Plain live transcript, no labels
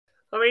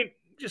I mean,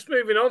 just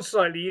moving on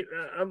slightly,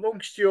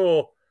 amongst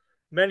your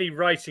many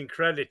writing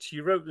credits,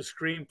 you wrote the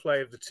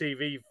screenplay of the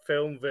TV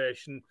film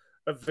version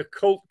of the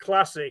cult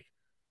classic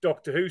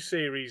Doctor Who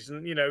series,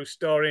 and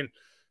starring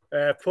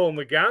Paul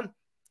McGann.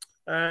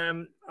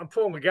 And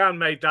Paul McGann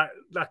made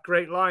that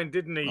great line,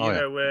 didn't he? Oh,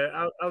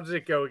 yeah. How does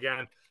it go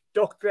again?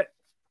 Doctor,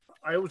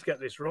 I always get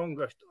this wrong.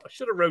 I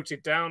should have wrote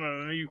it down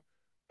on a new.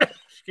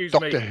 Excuse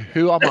Doctor, me.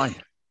 who am I?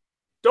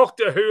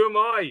 Doctor, who am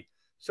I?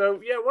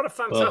 So yeah, what a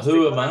fantastic. Well,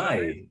 who am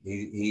I?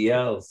 He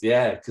yells,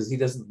 yeah, because he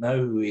doesn't know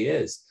who he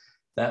is.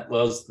 That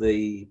was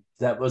the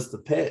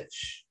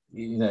pitch.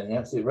 You're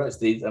absolutely right,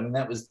 Steve. I mean,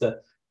 that was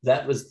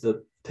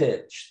the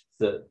pitch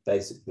that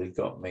basically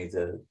got me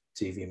the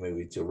TV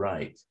movie to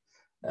write.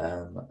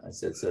 I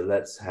said, so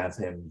let's have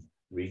him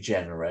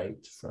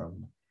regenerate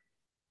from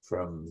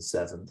the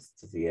 7th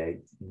to the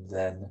 8th,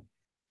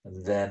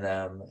 and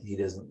then he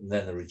doesn't.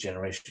 Then the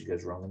regeneration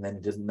goes wrong, and then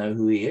he doesn't know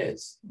who he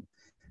is.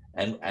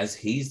 And as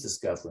he's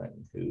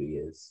discovering who he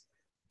is,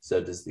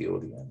 so does the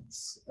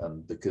audience.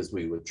 Because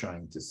we were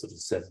trying to sort of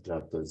set it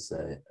up as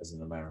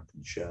an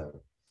American show,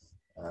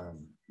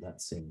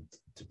 that seemed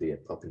to be a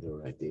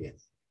popular idea.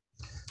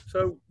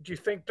 So, do you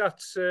think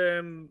that's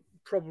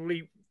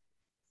probably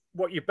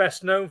what you're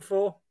best known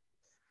for,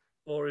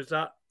 or is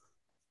that?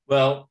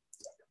 Well,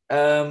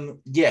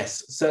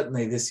 yes,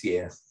 certainly this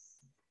year.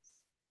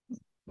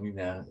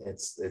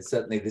 It's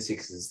certainly this year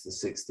because it's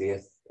the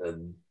 60th,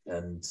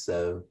 and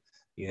so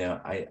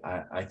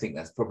I think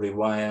that's probably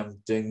why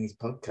I'm doing these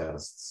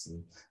podcasts,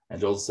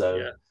 and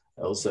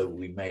also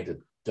we made a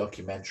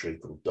documentary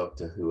called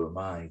Doctor Who Am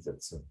I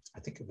that's I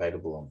think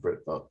available on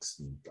BritBox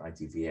and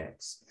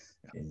ITVX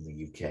in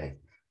the UK.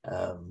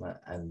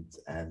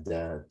 And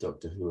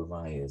Doctor Who Am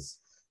I is,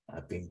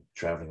 I've been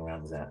traveling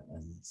around with that,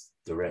 and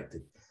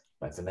directed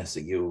by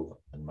Vanessa Yuille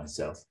and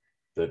myself,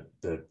 but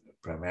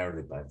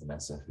primarily by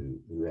Vanessa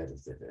who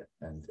edited it,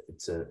 and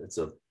it's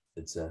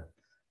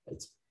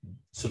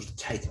sort of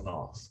taken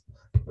off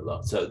a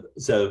lot.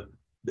 So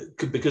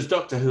because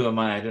Doctor Who Am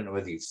I don't know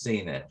whether you've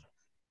seen it,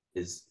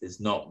 is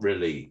not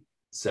really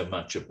so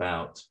much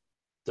about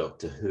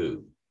Doctor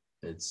Who.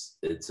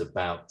 It's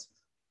about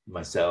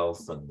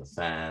myself and the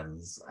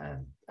fans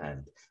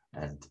and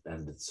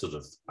the sort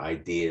of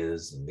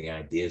ideas and the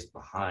ideas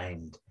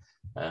behind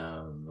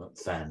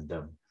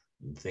fandom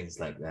and things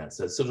like that.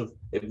 So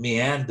it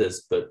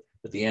meanders, but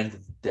at the end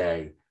of the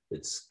day,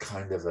 it's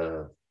kind of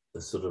a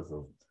sort of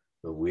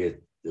a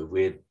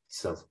weird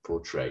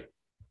self-portrait,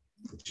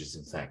 which is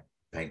in fact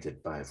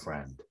painted by a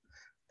friend,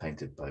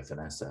 painted by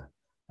Vanessa.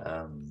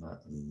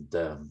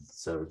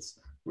 So it's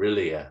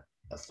really a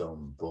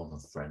film born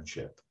of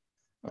friendship.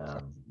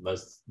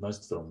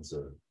 Most films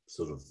are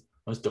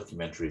most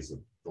documentaries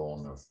are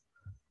born of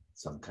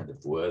some kind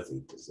of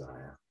worthy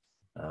desire.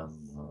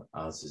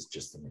 Ours is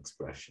just an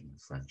expression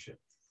of friendship.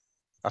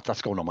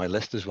 That's going on my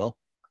list as well.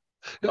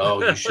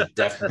 Oh, you should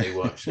definitely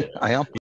watch it. I am.